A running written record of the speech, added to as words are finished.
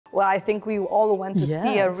Well, I think we all want to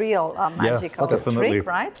see a real magical trick,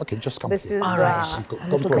 right? Okay, just come this here. is,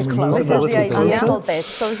 This is the idea.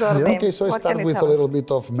 So, Jordi, okay, so I start with a little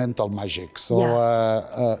bit of mental magic. So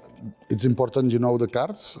it's important you know the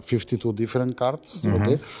cards, 52 different cards,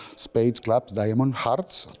 okay? Spades, clubs, diamond,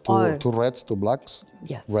 hearts, two reds, two blacks,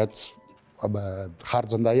 reds,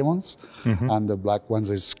 hearts and diamonds, and the black ones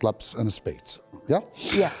is clubs and spades. Yeah?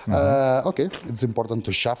 Yes. Okay, it's important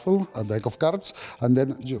to shuffle a deck of cards and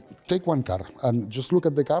then you take one card and just look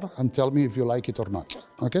at the card and tell me if you like it or not.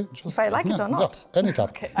 Okay? Just, if I like it or not? Yeah, any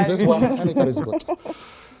card. This one, any card is good.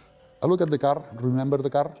 I look at the card, remember the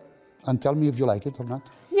card, and tell me if you like it or not.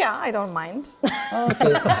 Yeah, I don't mind.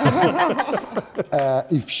 Okay.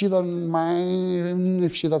 If she doesn't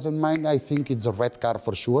mind, I think it's a red card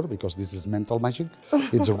for sure because this is mental magic.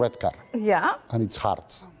 It's a red card. Yeah. And it's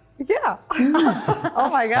hearts. Yeah. Oh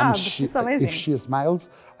my God, it's amazing. If she smiles,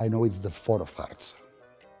 I know it's the 4 of hearts.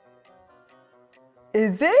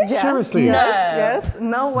 Is it? Yes. Seriously? Yes.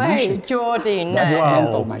 No way. Magic. Jordi, no. That's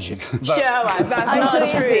mental magic. Show us, that's not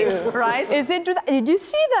true. Right? Is it? Did you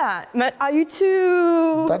see that? Are you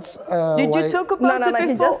too... That's Did you talk about it before?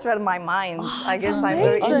 He just read my mind. I guess I'm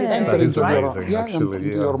very easy to enter into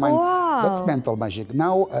your mind. Wow. That's mental magic.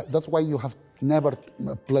 Now, that's why you have never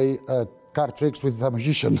play card tricks with a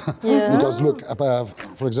magician. Because look,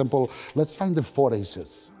 for example, let's find the 4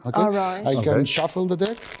 aces. Okay? All right. I can shuffle the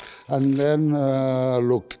deck and then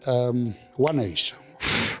look, 1 ace,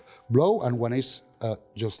 blow, and 1 ace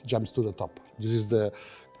just jumps to the top. This is the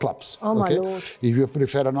clubs. Oh my Lord. If you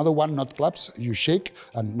prefer another one, not clubs, you shake,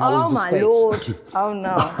 and now it's the spades. Oh my Lord. Oh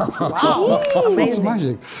no. Wow. Amazing. It's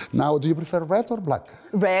magic. Now, do you prefer red or black?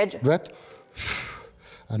 Red. Red.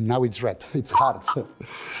 And now it's red. It's hearts.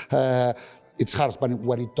 It's hearts, but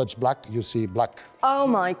when it touches black, you see black. Oh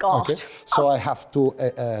my God. Okay. So I have two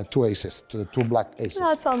aces, two black aces.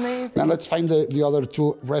 That's amazing. Now let's find the other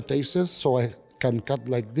 2 red aces. So I can cut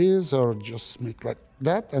like this or just make like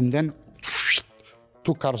that, and then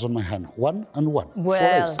 2 cards on my hand, 1 and 1. Well, 4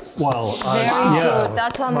 aces. Wow. Very good.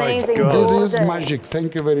 That's amazing. This is magic.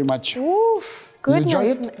 Thank you very much. Oof.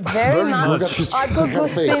 Goodness, very much. I got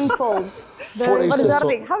those pimples. But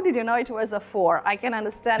Jordi, how did you know it was a 4? I can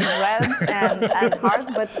understand red and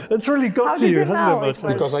hearts, but it's really got to you, hasn't it?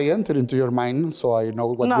 Because I enter into your mind, so I know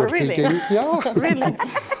what you're thinking. Yeah, really.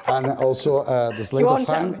 And also the sleight of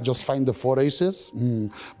hand, just find the 4 aces.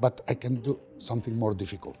 But I can do something more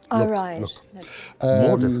difficult. All right. Look.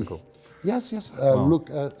 More difficult? Yes. Look,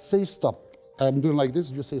 say stop. I'm doing like this,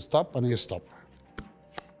 you say stop, and I stop.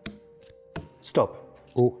 Stop.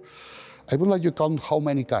 Oh, I would like you to count how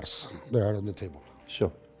many cards there are on the table.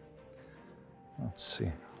 Sure. Let's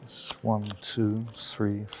see. It's 1, 2,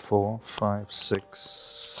 3, 4, 5, 6,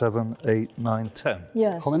 7, 8, 9, 10.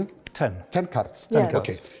 Yes. How many? 10. 10 cards. 10 cards.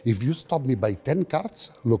 Okay. If you stop me by 10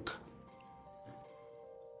 cards, look.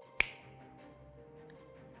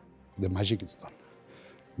 The magic is done.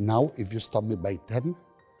 Now, if you stop me by 10,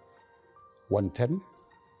 1, 10,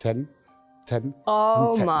 10, 10,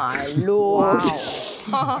 oh 10. my Lord.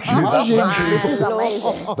 Wow. This is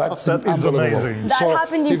amazing. That is amazing. That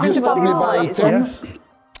happened in front of our eyes. Yes.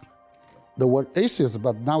 The word aces,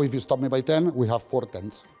 but now if you stop me by 10, we have 4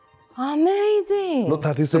 10s. Amazing. Look,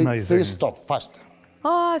 that is amazing. Say stop, fast.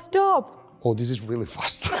 Oh, stop. Oh, this is really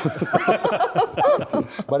fast.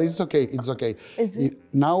 But it's okay, it's okay.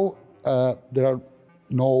 Now, there are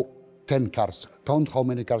no 10 cards. Count how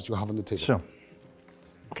many cards you have on the table. Sure.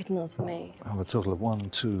 Goodness me. I have a total of 1,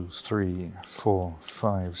 2, 3, 4,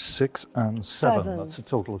 5, 6, and 7. That's a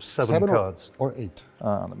total of 7 cards. Or 8.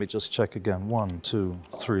 Let me just check again. 1, 2,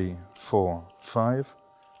 3, 4, 5,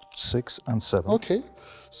 6, and 7. Okay.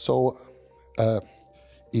 So,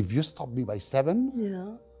 if you stop me by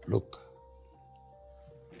 7, look.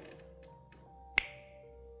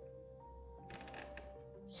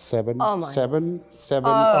 Seven, oh 7, 7.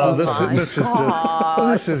 Oh,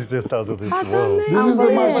 this is just out of this world. Amazing. This is the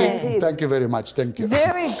magic. Thank you very much. Thank you.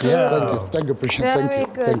 Very good. Thank you. Appreciate. Very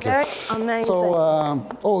good. Thank you. Very amazing.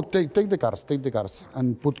 So, take the cards. Take the cards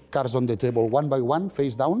and put cards on the table one by one,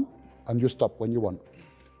 face down, and you stop when you want.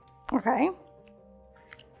 Okay.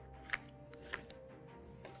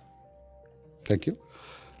 Thank you.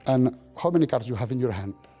 And how many cards you have in your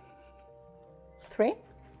hand? 3.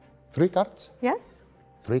 3 cards? Yes.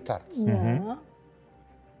 3 cards. No.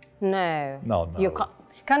 No. You can't.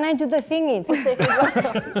 Can I do the thingy to see if it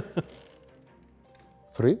works?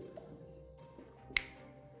 3.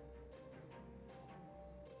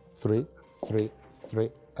 3, 3,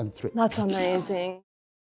 3, and 3. That's amazing.